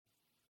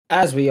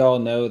As we all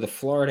know, the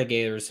Florida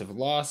Gators have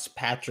lost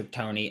Patrick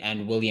Toney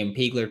and William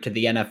Peagler to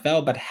the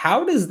NFL, but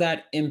how does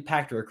that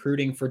impact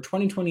recruiting for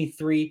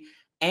 2023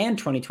 and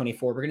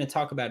 2024? We're going to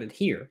talk about it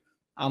here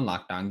on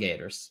Locked On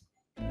Gators.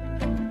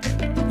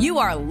 You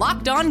are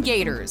Locked On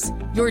Gators,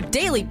 your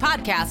daily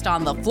podcast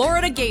on the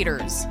Florida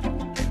Gators.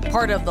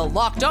 Part of the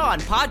Locked On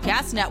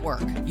Podcast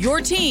Network,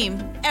 your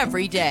team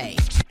every day.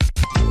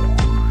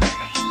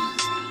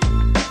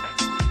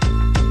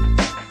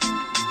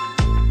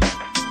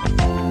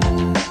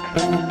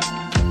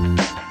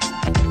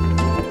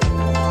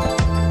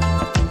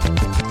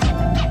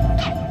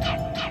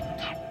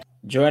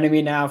 Joining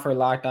me now for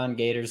Locked On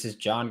Gators is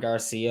John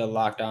Garcia,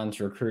 Locked On's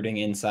recruiting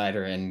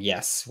insider. And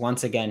yes,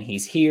 once again,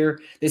 he's here.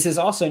 This is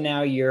also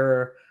now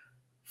your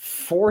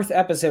fourth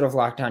episode of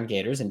Locked On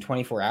Gators in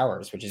 24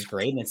 hours, which is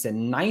great. And it's the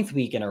ninth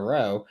week in a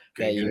row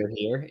that you're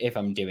here, if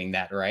I'm doing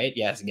that right.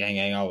 Yes,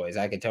 gang, always.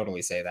 I could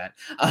totally say that.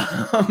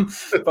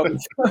 But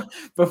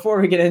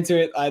before we get into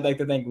it, I'd like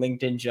to thank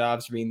LinkedIn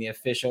Jobs for being the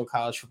official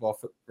college football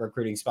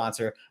recruiting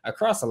sponsor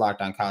across the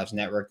Locked On College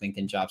Network.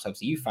 LinkedIn Jobs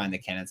helps you find the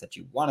candidates that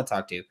you want to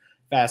talk to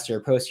faster.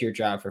 Post your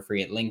job for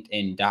free at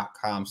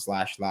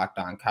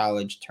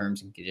linkedin.com/lockedoncollege.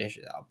 Terms and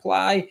conditions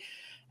apply.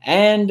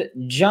 And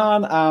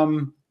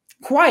John,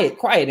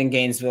 quiet in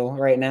Gainesville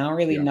right now.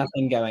 Really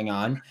nothing going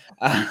on.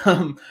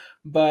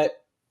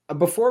 But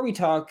before we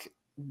talk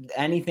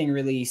anything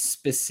really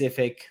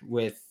specific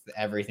with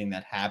everything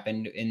that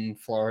happened in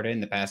Florida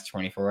in the past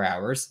 24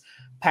 hours,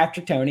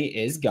 Patrick Toney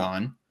is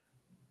gone.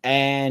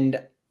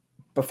 And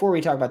before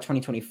we talk about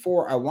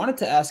 2024, I wanted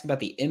to ask about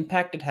the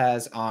impact it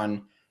has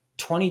on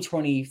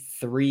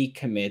 2023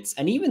 commits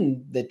and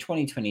even the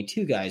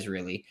 2022 guys,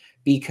 really,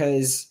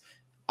 because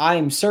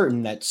I'm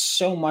certain that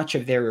so much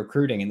of their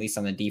recruiting, at least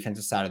on the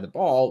defensive side of the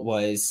ball,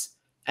 was,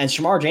 and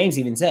Shamar James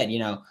even said,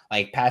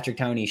 like Patrick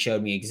Toney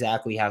showed me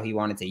exactly how he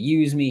wanted to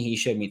use me. He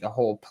showed me the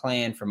whole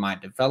plan for my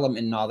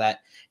development and all that.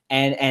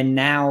 And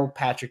now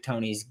Patrick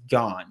Toney's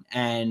gone.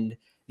 And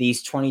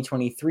these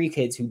 2023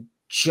 kids who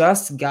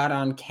just got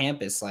on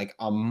campus like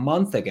a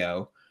month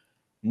ago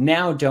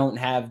now don't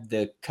have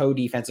the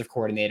co-defensive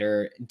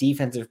coordinator,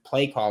 defensive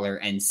play caller,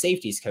 and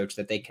safeties coach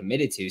that they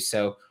committed to.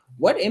 So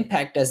what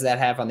impact does that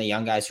have on the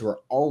young guys who are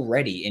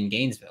already in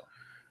Gainesville?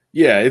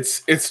 Yeah,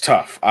 it's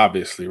tough,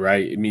 obviously,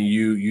 right? I mean,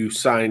 you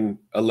sign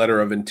a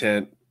letter of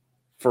intent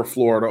for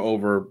Florida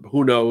over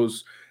who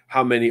knows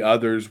how many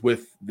others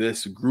with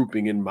this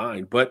grouping in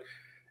mind. But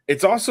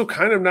it's also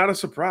kind of not a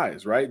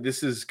surprise, right?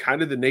 This is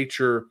kind of the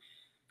nature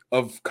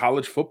of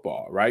college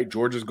football, right?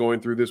 Georgia's going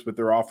through this with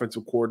their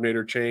offensive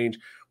coordinator change.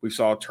 We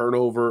saw a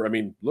turnover.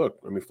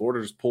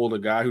 Florida just pulled a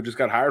guy who just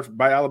got hired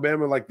by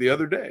Alabama like the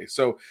other day.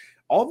 So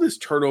all this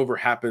turnover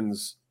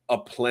happens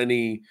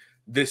aplenty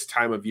this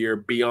time of year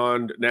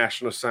beyond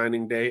National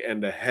Signing Day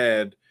and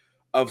ahead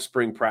of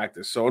spring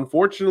practice. So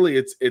unfortunately,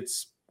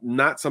 it's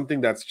not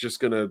something that's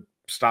just going to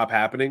stop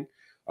happening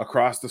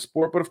across the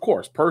sport. But of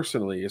course,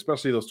 personally,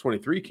 especially those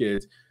 23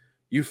 kids,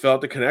 you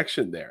felt the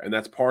connection there. And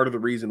that's part of the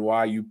reason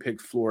why you picked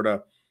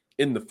Florida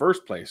in the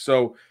first place.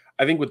 So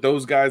I think with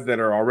those guys that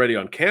are already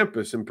on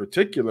campus in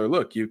particular,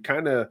 look, you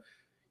kind of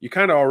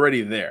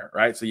already there,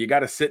 right? So you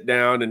got to sit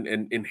down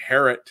and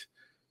inherit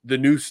the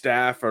new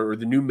staff or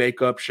the new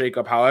makeup,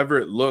 shakeup, however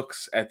it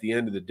looks at the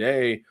end of the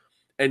day,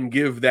 and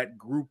give that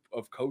group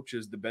of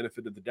coaches the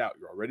benefit of the doubt.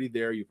 You're already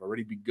there. You've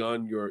already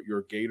begun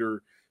your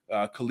Gator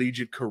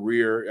collegiate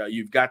career.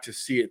 You've got to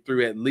see it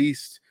through at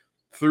least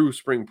through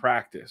spring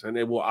practice. And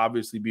it will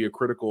obviously be a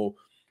critical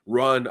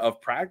run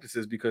of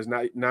practices because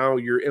now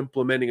you're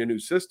implementing a new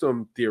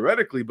system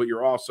theoretically, but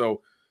you're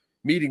also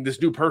meeting this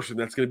new person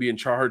that's going to be in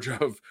charge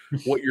of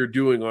what you're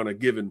doing on a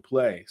given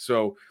play.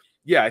 So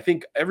yeah, I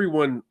think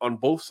everyone on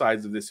both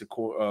sides of this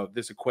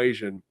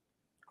equation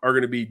are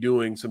going to be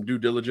doing some due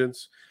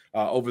diligence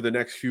over the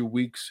next few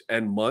weeks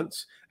and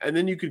months, and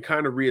then you can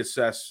kind of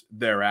reassess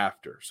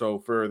thereafter. So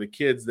for the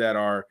kids that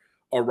are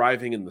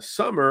arriving in the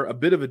summer, a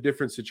bit of a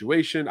different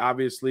situation.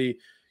 Obviously,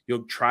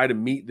 you'll try to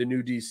meet the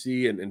new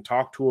DC and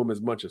talk to them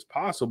as much as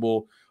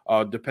possible,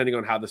 depending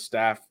on how the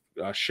staff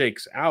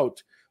shakes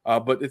out.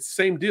 But it's the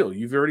same deal.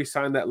 You've already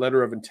signed that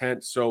letter of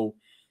intent, so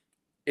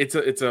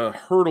it's a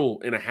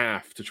hurdle and a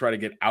half to try to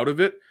get out of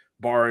it,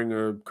 barring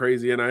a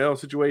crazy NIL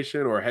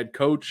situation or a head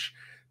coach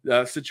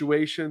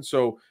situation.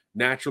 So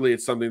naturally,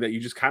 it's something that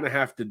you just kind of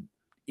have to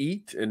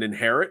eat and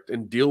inherit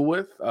and deal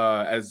with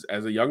as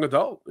a young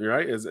adult,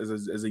 right?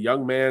 As a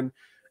young man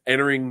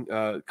entering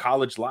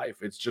college life.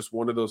 It's just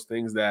one of those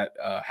things that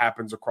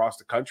happens across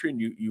the country, and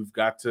you've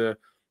got to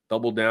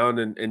double down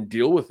and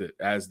deal with it,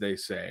 as they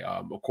say.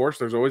 Of course,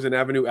 there's always an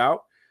avenue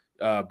out,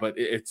 but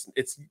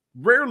it's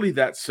rarely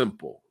that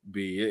simple.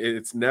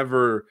 It's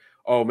never,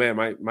 oh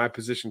man, my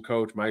position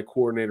coach, my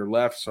coordinator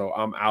left, so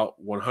I'm out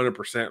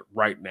 100%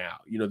 right now.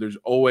 There's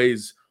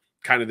always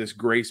kind of this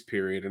grace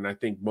period, and I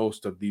think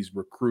most of these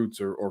recruits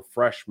or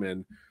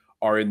freshmen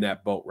are in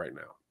that boat right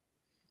now.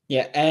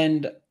 Yeah,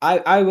 and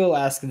I will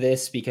ask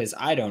this because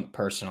I don't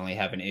personally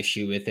have an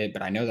issue with it,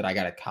 but I know that I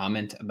got a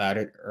comment about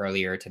it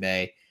earlier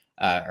today,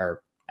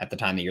 or at the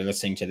time that you're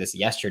listening to this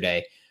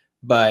yesterday.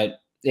 but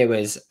it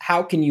was,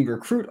 how can you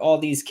recruit all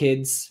these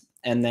kids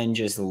and then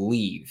just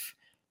leave?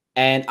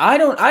 And I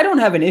don't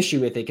have an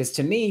issue with it, because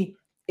to me,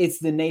 it's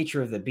the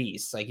nature of the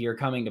beast. Like, you're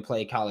coming to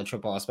play college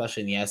football,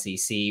 especially in the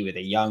SEC, with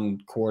a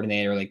young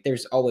coordinator. Like,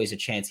 there's always a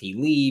chance he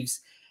leaves.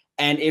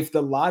 And if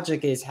the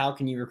logic is, how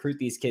can you recruit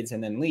these kids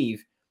and then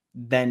leave,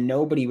 then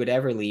nobody would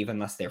ever leave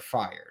unless they're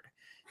fired.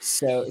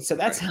 So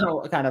that's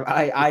how kind of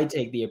I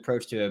take the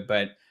approach to it.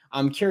 But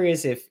I'm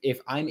curious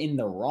if I'm in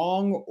the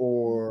wrong,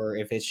 or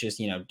if it's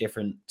just,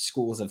 different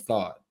schools of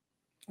thought.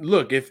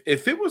 Look, if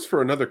it was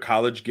for another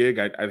college gig,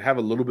 I'd have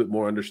a little bit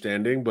more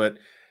understanding, but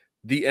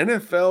the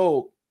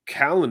NFL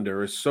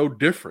calendar is so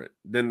different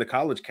than the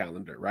college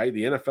calendar, right?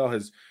 The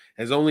NFL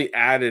has only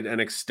added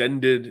and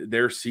extended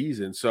their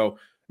season. So,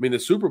 I mean, the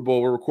Super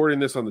Bowl, we're recording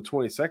this on the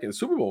 22nd. The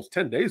Super Bowl is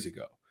 10 days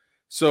ago.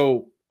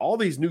 So all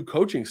these new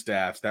coaching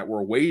staffs that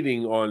were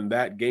waiting on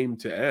that game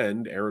to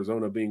end,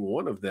 Arizona being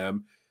one of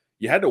them,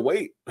 you had to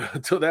wait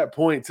until that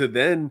point to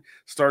then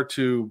start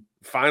to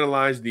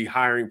finalize the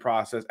hiring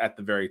process at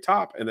the very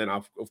top. And then,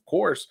 of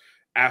course,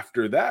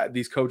 after that,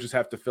 these coaches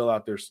have to fill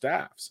out their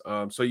staffs.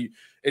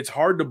 It's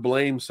hard to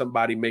blame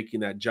somebody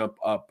making that jump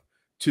up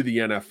to the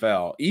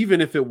NFL,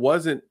 even if it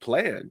wasn't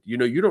planned. You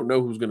don't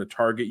know who's going to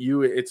target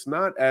you. It's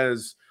not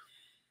as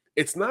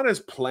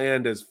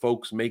planned as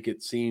folks make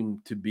it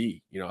seem to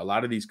be. A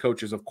lot of these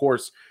coaches, of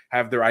course,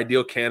 have their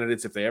ideal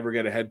candidates if they ever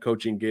get a head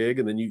coaching gig,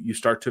 and then you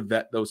start to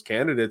vet those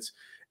candidates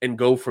and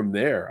go from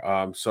there.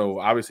 So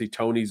obviously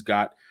Tony's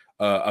got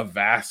a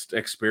vast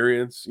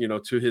experience,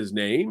 to his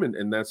name,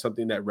 and that's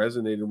something that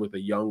resonated with a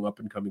young up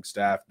and coming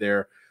staff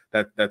there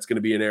that's going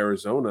to be in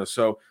Arizona.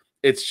 So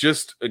it's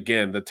just,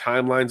 again, the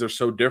timelines are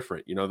so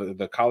different.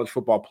 The college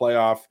football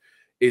playoff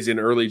is in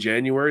early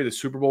January. The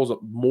Super Bowl is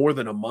more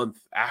than a month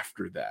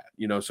after that,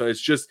 so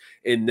it's just,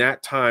 in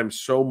that time,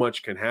 so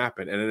much can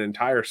happen, and an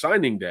entire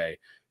signing day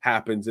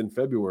happens in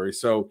February.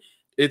 So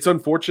it's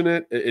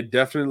unfortunate. It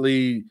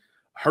definitely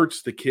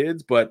hurts the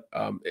kids, but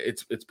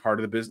it's part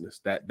of the business.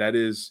 That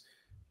is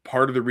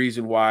part of the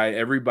reason why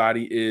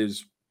everybody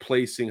is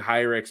placing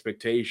higher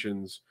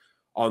expectations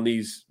on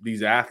these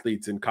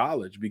athletes in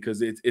college,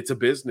 because it's a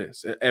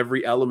business.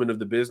 Every element of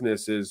the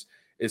business is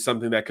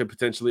something that could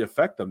potentially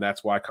affect them.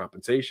 That's why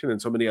compensation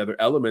and so many other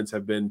elements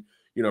have been,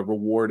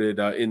 rewarded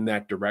in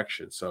that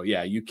direction. So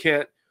yeah, you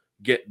can't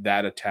get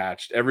that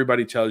attached.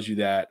 Everybody tells you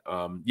that.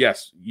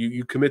 Yes,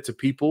 you commit to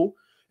people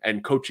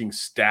and coaching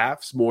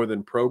staffs more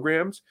than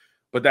programs,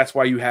 but that's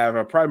why you have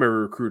a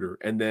primary recruiter,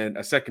 and then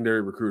a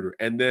secondary recruiter,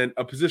 and then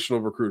a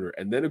positional recruiter,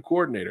 and then a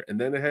coordinator, and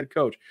then a head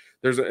coach.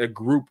 There's a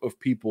group of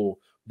people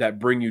that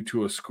bring you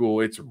to a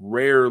school. It's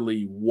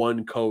rarely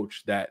one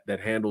coach that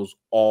handles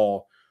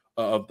all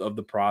of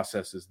the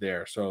processes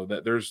there. So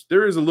that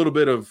there is a little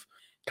bit of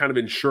kind of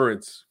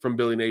insurance from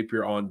Billy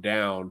Napier on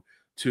down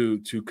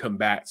to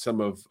combat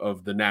some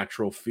of the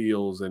natural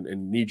feels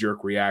and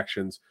knee-jerk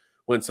reactions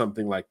when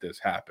something like this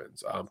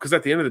happens. Because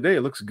at the end of the day,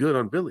 it looks good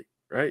on Billy,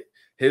 right?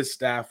 His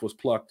staff was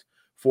plucked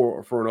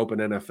for an open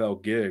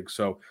NFL gig.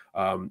 So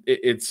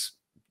it's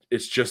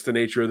just the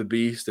nature of the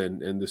beast.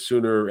 And the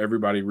sooner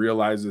everybody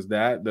realizes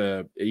that,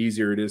 the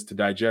easier it is to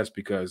digest,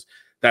 because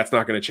that's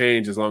not going to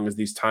change as long as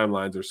these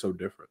timelines are so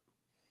different.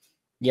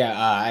 Yeah,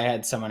 I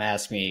had someone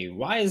ask me,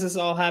 why is this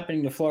all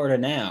happening to Florida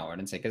now? And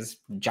it's like, because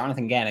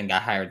Jonathan Gannon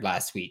got hired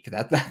last week.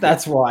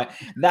 That's why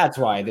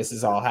this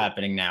is all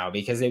happening now,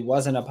 because it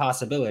wasn't a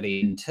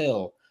possibility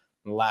until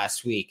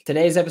last week.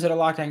 Today's episode of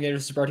Locked On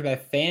Gators is brought to you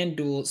by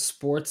FanDuel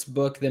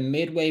Sportsbook. The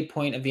midway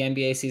point of the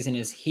NBA season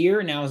is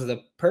here. Now is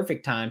the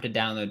perfect time to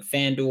download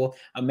FanDuel,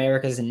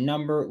 America's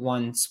 #1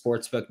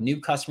 sportsbook.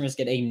 New customers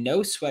get a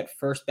no-sweat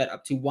first bet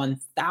up to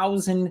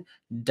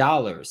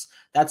 $1,000.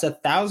 That's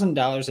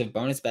 $1,000 of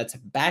bonus bets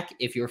back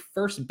if your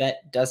first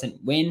bet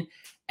doesn't win.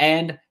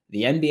 And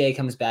the NBA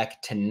comes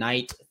back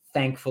tonight,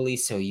 thankfully,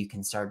 so you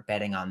can start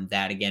betting on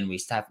that again. We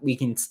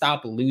can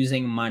stop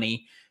losing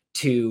money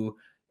to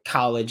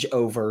college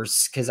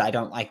overs, because I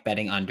don't like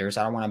betting unders.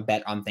 I don't want to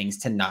bet on things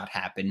to not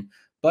happen.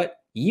 But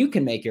you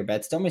can make your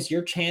bets. Don't miss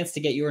your chance to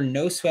get your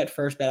no-sweat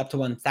first bet up to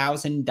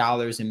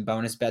 $1,000 in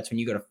bonus bets when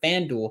you go to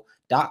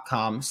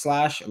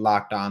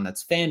FanDuel.com/lockedon.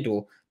 That's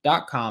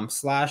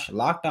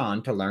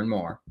FanDuel.com/lockedon to learn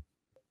more.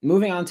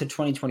 Moving on to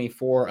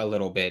 2024 a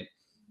little bit,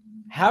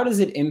 how does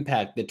it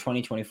impact the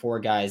 2024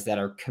 guys that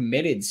are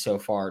committed so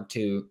far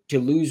to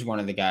lose one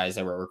of the guys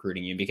that were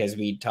recruiting you? Because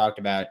we talked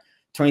about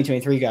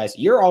 2023 guys,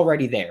 you're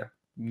already there.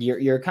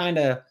 You're kind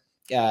of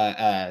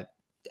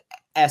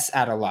S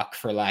out of luck,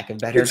 for lack of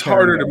better term. It's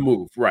harder to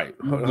move, right?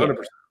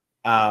 100%.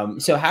 Yeah.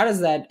 So how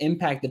does that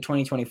impact the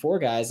 2024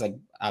 guys? Like,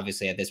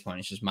 obviously at this point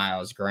it's just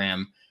Myles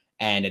Graham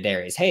and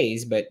Adarius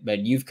Hayes, but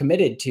you've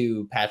committed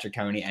to Patrick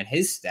Toney and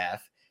his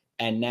staff,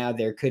 and now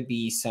there could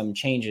be some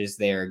changes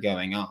there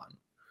going on.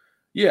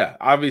 Yeah,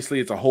 obviously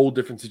it's a whole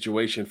different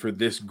situation for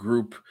this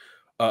group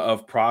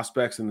of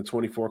prospects in the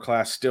 24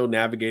 class, still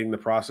navigating the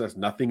process.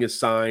 Nothing is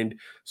signed.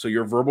 So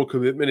your verbal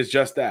commitment is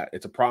just that.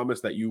 It's a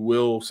promise that you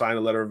will sign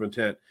a letter of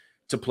intent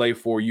to play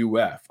for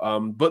UF.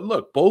 But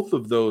look, both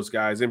of those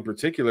guys in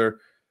particular,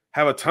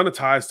 have a ton of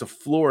ties to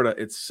Florida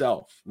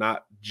itself,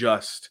 not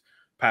just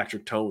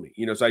Patrick Toney.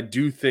 So I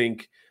do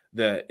think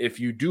that if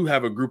you do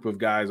have a group of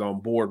guys on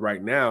board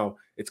right now,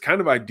 it's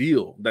kind of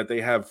ideal that they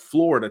have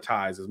Florida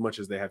ties as much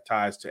as they have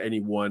ties to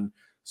any one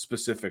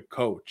specific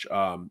coach.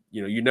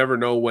 You never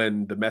know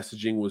when the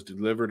messaging was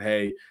delivered.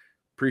 Hey,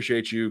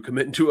 appreciate you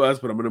committing to us,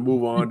 but I'm going to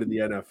move on to the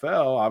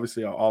NFL,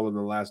 obviously all in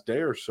the last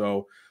day or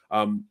so.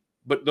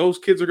 But those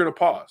kids are going to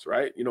pause,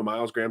 right?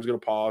 Myles Graham's going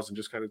to pause and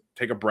just kind of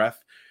take a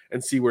breath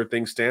and see where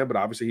things stand. But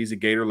obviously he's a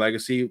Gator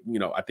legacy.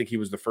 I think he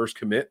was the first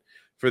commit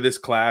for this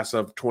class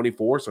of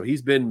 24. So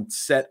he's been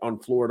set on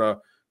Florida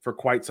for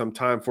quite some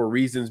time for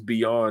reasons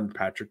beyond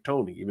Patrick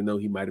Toney, even though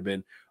he might have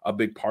been a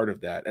big part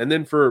of that. And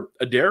then for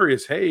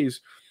Adarius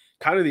Hayes,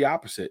 kind of the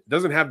opposite.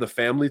 Doesn't have the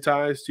family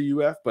ties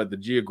to UF, but the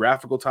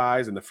geographical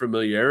ties and the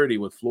familiarity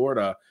with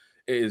Florida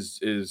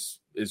is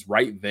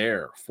right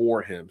there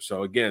for him.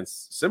 So again,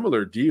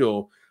 similar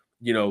deal.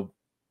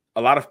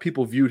 A lot of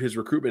people viewed his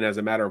recruitment as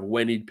a matter of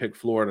when he'd pick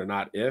Florida,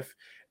 not if.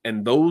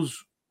 And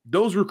those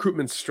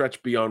recruitments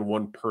stretch beyond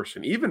one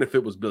person. Even if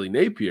it was Billy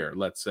Napier,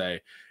 let's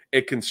say,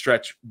 it can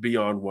stretch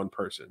beyond one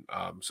person.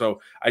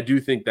 So I do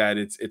think that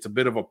it's a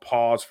bit of a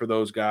pause for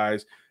those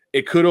guys.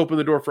 It could open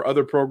the door for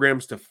other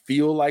programs to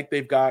feel like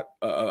they've got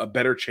a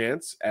better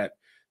chance at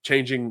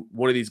changing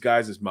one of these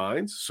guys'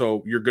 minds.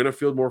 So you're going to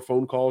field more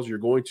phone calls. You're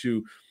going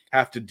to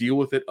have to deal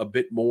with it a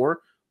bit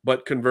more.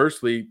 But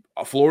conversely,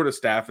 a Florida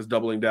staff is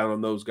doubling down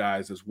on those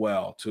guys as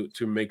well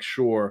to make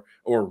sure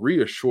or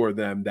reassure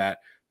them that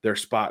their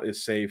spot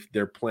is safe,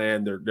 their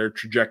plan, their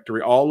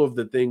trajectory, all of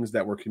the things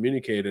that were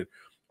communicated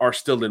are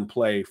still in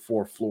play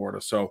for Florida.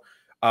 So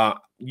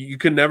you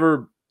can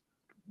never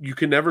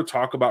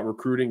talk about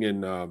recruiting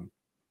in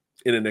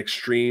an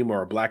extreme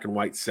or a black and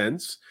white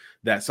sense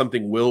that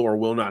something will or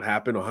will not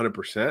happen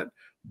 100%.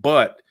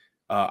 But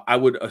I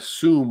would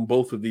assume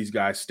both of these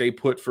guys stay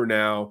put for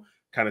now,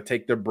 kind of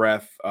take their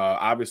breath,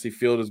 obviously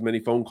field as many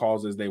phone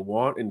calls as they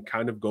want and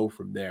kind of go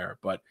from there.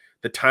 But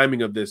the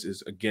timing of this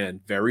is, again,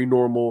 very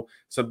normal,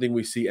 something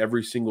we see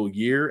every single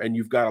year. And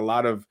you've got a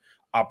lot of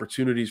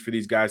opportunities for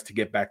these guys to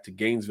get back to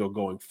Gainesville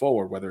going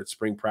forward, whether it's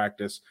spring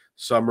practice,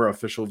 summer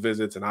official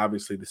visits, and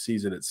obviously the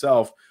season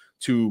itself,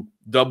 to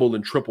double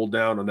and triple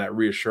down on that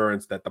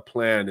reassurance that the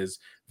plan is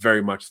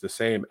very much the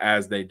same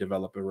as they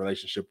develop a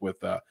relationship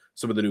with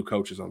some of the new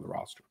coaches on the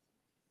roster.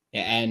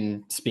 Yeah,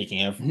 and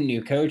speaking of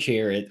new coach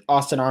here,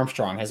 Austin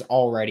Armstrong has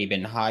already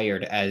been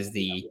hired as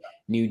the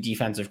new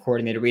defensive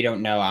coordinator. We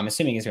don't know. I'm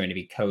assuming he's going to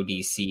be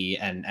co-DC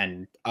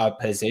and a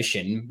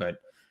position, but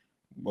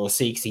we'll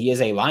see. He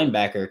is a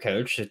linebacker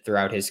coach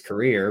throughout his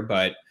career,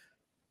 but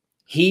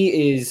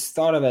he is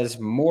thought of as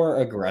more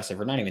aggressive,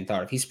 or not even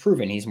thought of. He's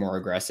proven he's more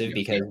aggressive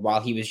because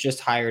while he was just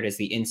hired as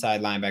the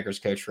inside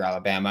linebackers coach for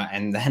Alabama,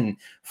 and then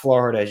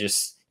Florida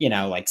just,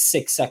 like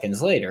 6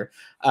 seconds later,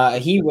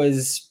 he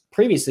was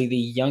previously the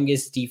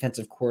youngest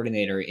defensive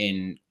coordinator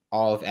in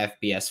all of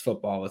FBS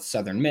football with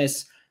Southern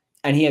Miss.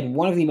 And he had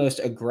one of the most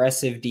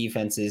aggressive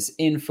defenses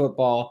in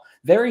football,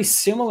 very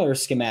similar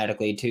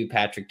schematically to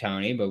Patrick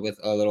Toney, but with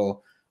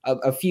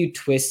a few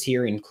twists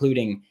here,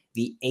 including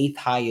the 8th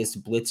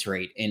highest blitz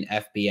rate in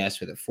FBS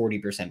with a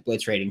 40%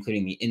 blitz rate,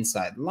 including the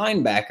inside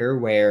linebacker,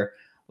 where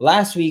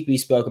last week we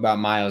spoke about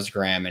Myles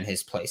Graham and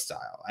his play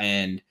style.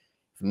 And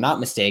if I'm not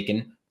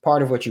mistaken,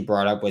 part of what you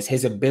brought up was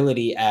his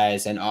ability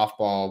as an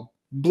off-ball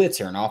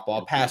blitzer, an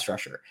off-ball pass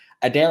rusher.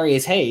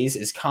 Adarius Hayes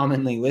is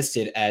commonly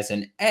listed as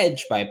an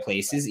edge by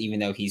places, even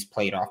though he's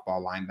played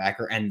off-ball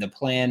linebacker. And the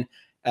plan,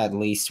 at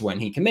least when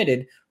he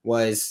committed,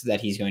 was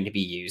that he's going to be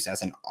used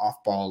as an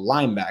off-ball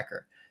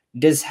linebacker.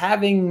 Does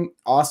having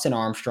Austin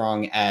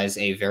Armstrong as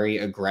a very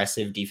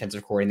aggressive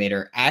defensive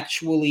coordinator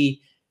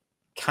actually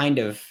kind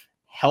of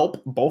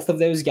help both of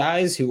those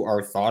guys who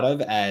are thought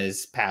of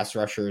as pass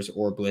rushers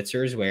or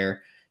blitzers,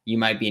 where you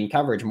might be in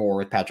coverage more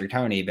with Patrick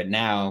Toney, but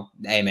now,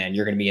 hey man,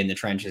 you're going to be in the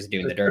trenches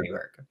doing the dirty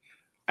work?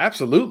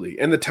 Absolutely.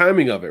 And the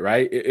timing of it,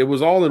 right? It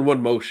was all in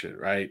one motion,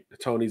 right?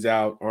 Toney's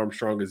out,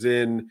 Armstrong is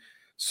in.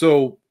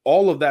 So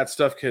all of that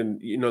stuff can,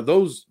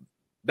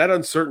 that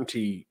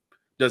uncertainty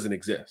doesn't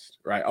exist,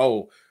 right?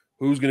 Oh,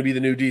 who's going to be the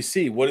new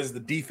DC? What is the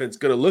defense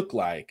going to look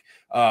like?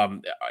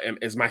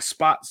 Is my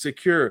spot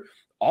secure?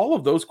 All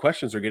of those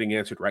questions are getting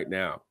answered right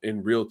now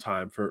in real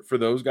time for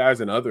those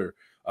guys and other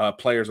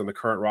players on the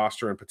current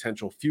roster and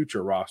potential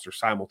future roster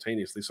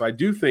simultaneously. So I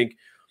do think,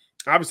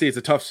 obviously, it's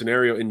a tough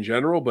scenario in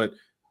general, but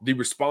the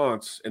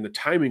response and the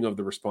timing of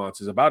the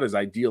response is about as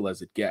ideal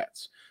as it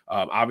gets.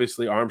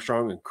 Obviously,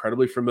 Armstrong,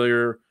 incredibly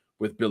familiar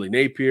with Billy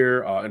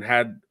Napier and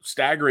had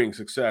staggering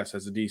success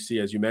as a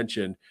DC, as you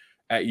mentioned,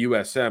 at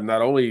USM.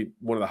 Not only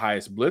one of the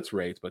highest blitz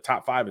rates, but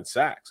top 5 in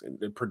sacks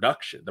and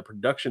production. The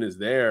production is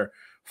there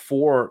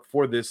for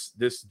this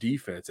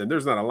defense. And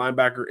there's not a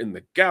linebacker in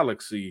the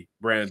galaxy,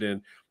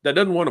 Brandon, that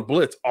doesn't want to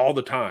blitz all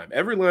the time.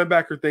 Every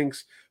linebacker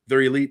thinks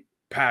they're elite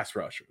pass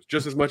rushers,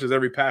 just as much as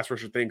every pass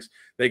rusher thinks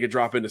they could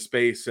drop into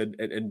space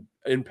and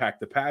impact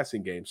the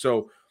passing game.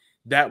 So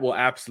that will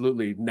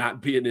absolutely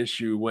not be an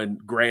issue when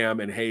Graham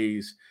and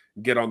Hayes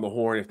get on the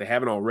horn, if they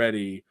haven't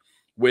already,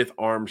 with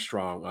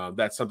Armstrong.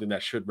 That's something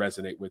that should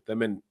resonate with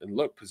them. And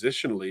look,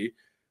 positionally,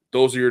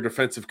 those are your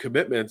defensive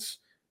commitments.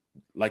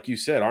 Like you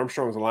said,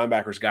 Armstrong's a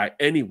linebackers guy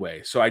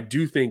anyway. So I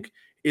do think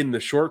in the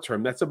short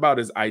term, that's about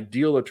as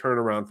ideal a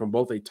turnaround from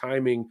both a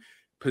timing,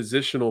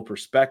 positional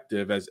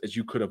perspective as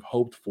you could have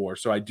hoped for.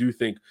 So I do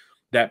think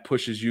that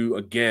pushes you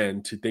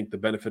again to think the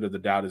benefit of the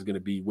doubt is going to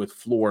be with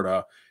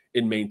Florida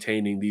in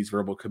maintaining these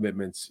verbal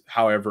commitments,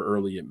 however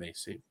early it may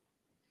seem.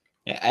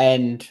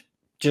 And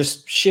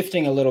just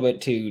shifting a little bit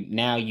to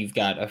now, you've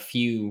got a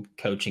few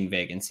coaching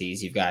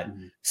vacancies. You've got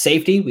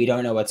safety. We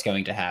don't know what's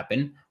going to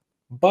happen.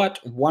 But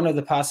one of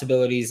the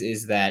possibilities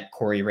is that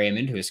Corey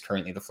Raymond, who is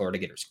currently the Florida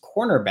Gators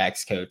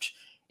cornerbacks coach,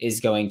 is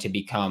going to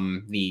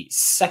become the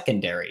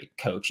secondary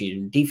coach,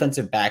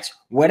 defensive backs,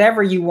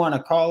 whatever you want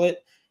to call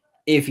it.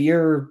 If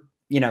you're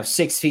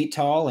 6 feet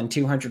tall and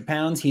 200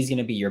 pounds, he's going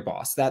to be your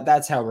boss.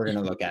 That's how we're going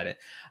to look at it.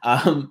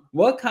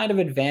 What kind of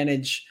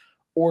advantage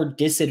or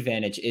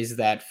disadvantage is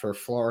that for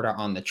Florida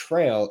on the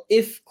trail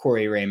if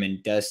Corey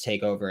Raymond does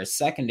take over as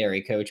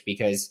secondary coach?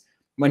 Because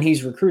when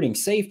he's recruiting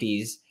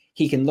safeties,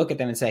 he can look at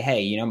them and say,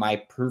 hey, my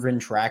proven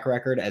track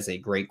record as a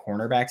great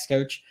cornerbacks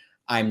coach,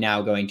 I'm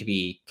now going to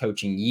be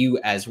coaching you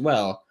as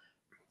well.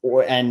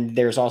 And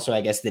there's also,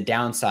 I guess, the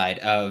downside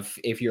of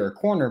if you're a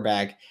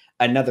cornerback,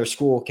 another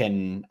school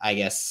can, I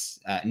guess,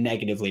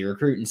 negatively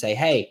recruit and say,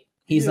 hey,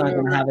 he's not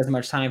going to have as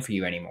much time for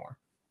you anymore.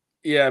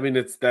 Yeah, I mean,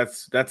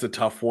 that's a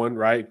tough one,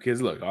 right?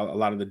 Because look, a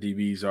lot of the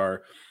DBs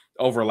are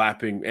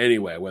overlapping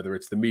anyway, whether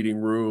it's the meeting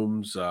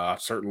rooms,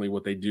 certainly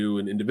what they do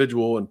in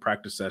individual and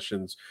practice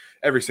sessions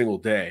every single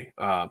day.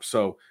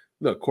 So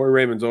look, Corey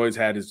Raymond's always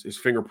had his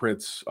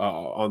fingerprints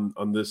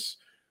on this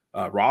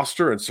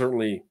roster, and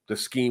certainly the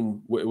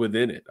scheme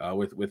within it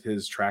with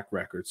his track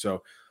record.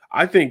 So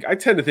I tend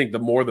to think the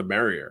more the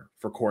merrier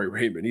for Corey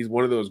Raymond. He's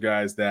one of those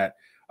guys that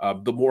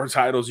the more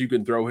titles you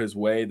can throw his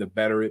way, the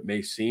better it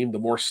may seem, the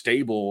more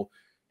stable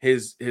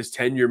his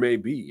tenure may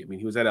be. I mean,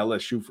 he was at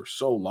LSU for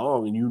so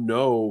long,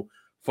 and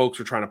folks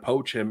were trying to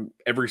poach him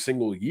every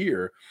single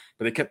year,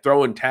 but they kept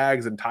throwing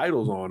tags and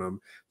titles on him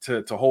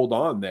to hold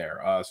on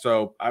there.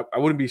 So I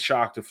wouldn't be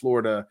shocked if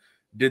Florida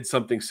did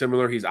something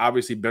similar. He's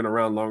obviously been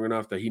around long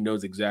enough that he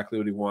knows exactly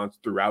what he wants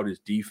throughout his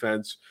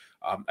defense.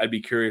 I'd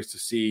be curious to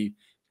see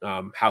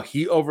how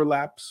he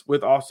overlaps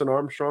with Austin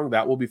Armstrong.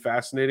 That will be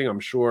fascinating. I'm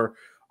sure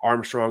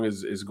Armstrong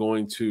is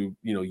going to,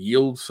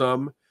 yield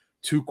some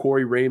to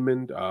Corey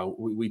Raymond.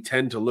 We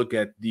tend to look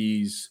at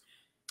these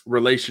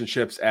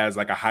relationships as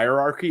like a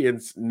hierarchy, and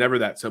it's never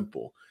that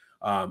simple.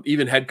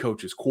 Even head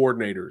coaches,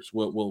 coordinators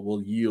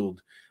will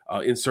yield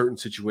in certain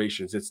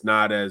situations. It's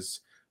not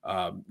as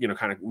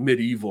kind of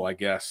medieval, I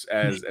guess,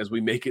 as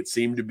we make it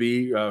seem to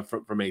be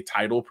from a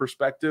title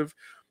perspective.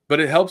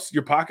 But it helps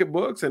your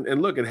pocketbooks, and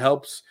look, it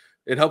helps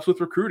with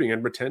recruiting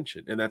and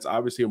retention, and that's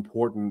obviously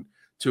important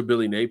to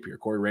Billy Napier.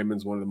 Corey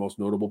Raymond's one of the most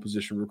notable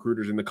position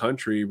recruiters in the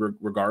country,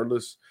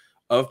 regardless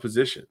of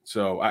position.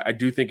 So I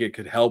do think it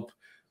could help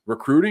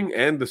recruiting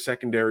and the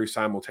secondary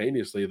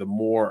simultaneously, the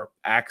more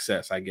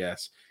access, I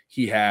guess,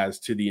 he has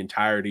to the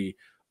entirety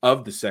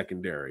of the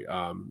secondary.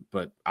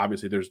 But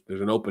obviously there's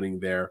an opening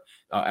there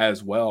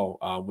as well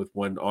with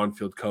one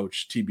on-field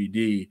coach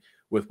TBD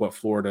with what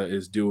Florida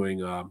is doing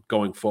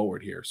going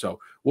forward here. So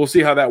we'll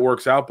see how that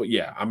works out. But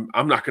yeah,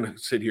 I'm not going to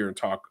sit here and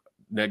talk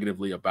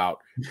negatively about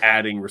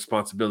adding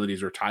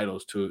responsibilities or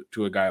titles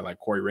to a guy like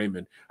Corey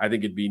Raymond. I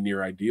think it'd be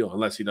near ideal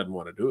unless he doesn't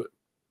want to do it.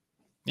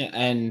 Yeah,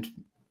 and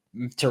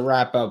to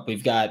wrap up,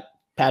 we've got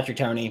Patrick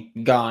Toney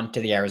gone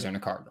to the Arizona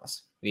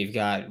Cardinals. We've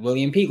got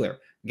William Peagler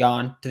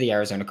gone to the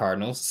Arizona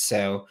Cardinals.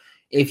 So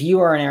if you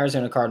are an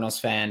Arizona Cardinals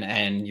fan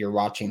and you're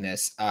watching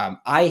this,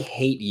 I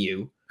hate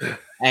you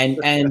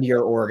and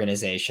your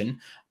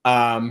organization.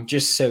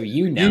 Just so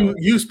you know,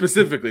 you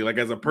specifically, like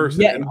as a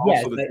person, yeah, and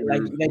also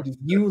like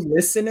you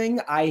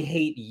listening, I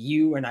hate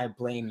you and I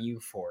blame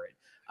you for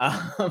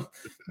it.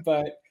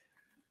 But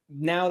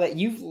now that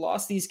you've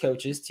lost these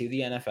coaches to the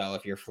NFL,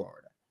 if you're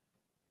Florida,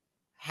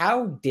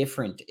 how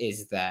different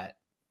is that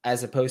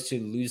as opposed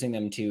to losing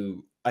them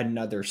to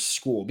another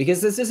school?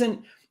 Because this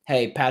isn't,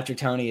 hey, Patrick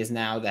Toney is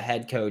now the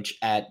head coach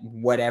at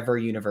whatever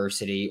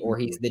university, or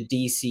he's the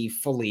DC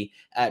fully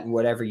at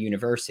whatever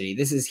university.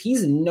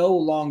 He's no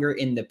longer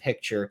in the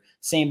picture.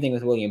 Same thing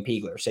with William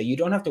Peagler. So you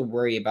don't have to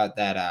worry about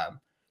that.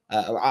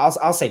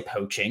 I'll say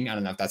poaching. I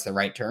don't know if that's the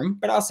right term,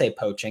 but I'll say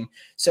poaching.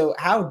 So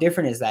how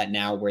different is that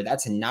now where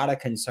that's not a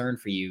concern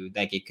for you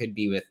like it could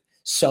be with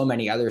so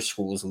many other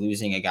schools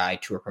losing a guy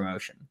to a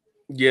promotion?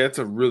 Yeah, it's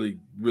a really,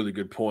 really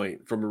good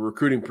point. From a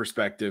recruiting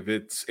perspective,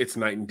 it's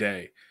night and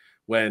day.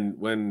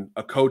 When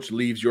a coach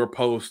leaves your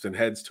post and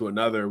heads to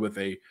another with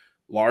a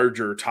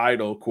larger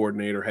title,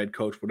 coordinator, head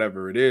coach,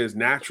 whatever it is,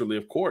 naturally,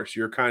 of course,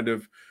 you're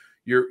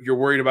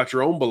worried about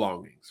your own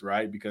belongings,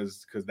 right?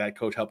 Because that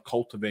coach helped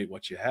cultivate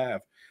what you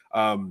have.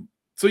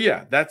 So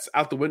yeah, that's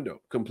out the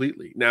window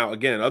completely. Now,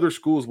 again, other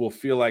schools will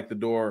feel like the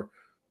door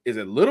is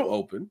a little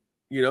open,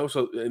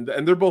 so,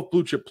 and they're both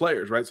blue chip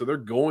players, right? So they're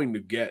going to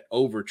get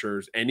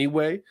overtures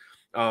anyway.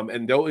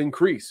 And they'll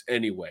increase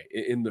anyway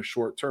in the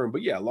short term.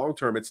 But yeah, long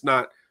term, it's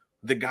not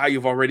the guy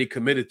you've already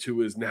committed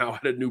to is now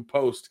at a new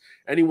post,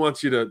 and he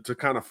wants you to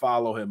kind of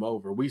follow him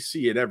over. We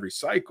see it every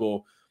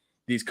cycle.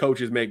 These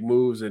coaches make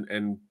moves,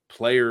 and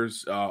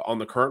players on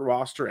the current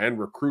roster and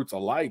recruits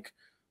alike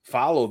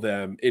follow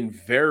them in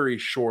very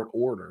short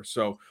order.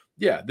 So,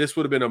 yeah, this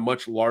would have been a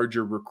much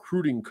larger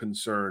recruiting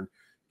concern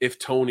if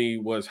Tony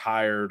was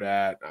hired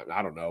at,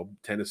 I don't know,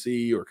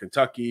 Tennessee or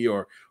Kentucky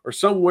or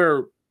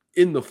somewhere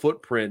in the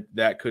footprint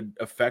that could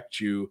affect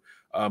you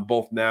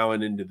both now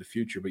and into the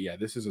future. But yeah,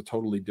 this is a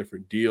totally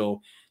different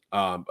deal.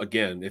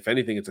 Again, if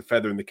anything, it's a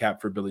feather in the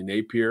cap for Billy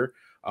Napier.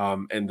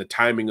 And the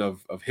timing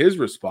of his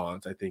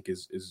response, I think,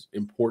 is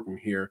important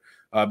here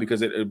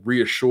because it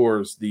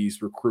reassures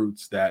these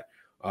recruits that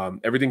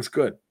everything's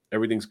good.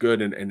 Everything's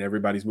good, and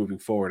everybody's moving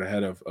forward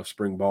ahead of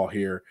spring ball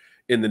here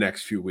in the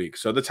next few weeks.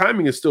 So the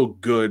timing is still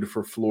good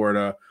for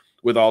Florida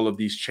with all of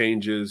these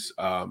changes,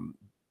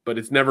 but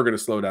it's never going to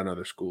slow down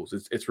other schools.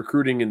 It's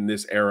recruiting in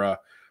this era.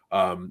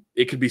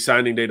 It could be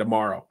signing day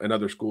tomorrow, and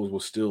other schools will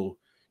still,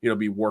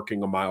 be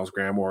working a Miles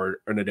Graham or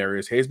an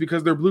Adarius Hayes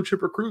because they're blue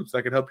chip recruits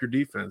that could help your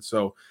defense.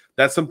 So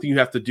that's something you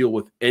have to deal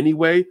with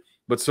anyway.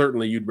 But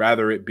certainly, you'd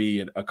rather it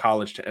be a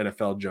college to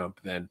NFL jump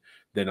than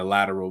a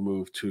lateral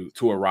move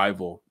to a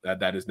rival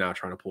that is now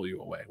trying to pull you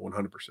away.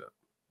 100%.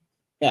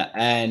 Yeah,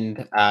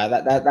 and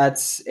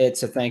that's it.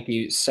 So thank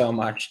you so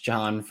much,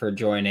 John, for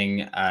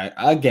joining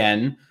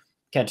again.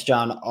 Catch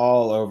John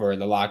all over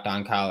the Locked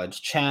On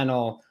College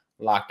channel,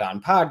 Locked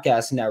On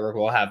Podcast Network.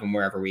 We'll have him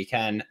wherever we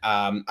can.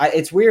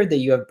 It's weird that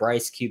you have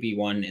Bryce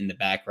QB1 in the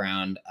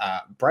background.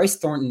 Bryce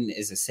Thornton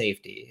is a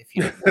safety. If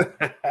you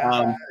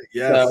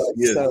yes,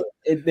 so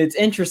it's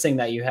interesting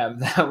that you have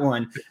that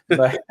one.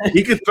 But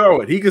he could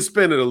throw it. He could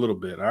spin it a little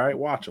bit. All right,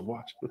 watch him.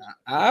 All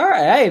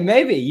right, hey,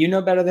 maybe you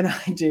know better than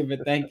I do.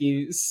 But thank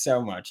you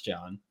so much,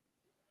 John.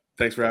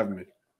 Thanks for having me.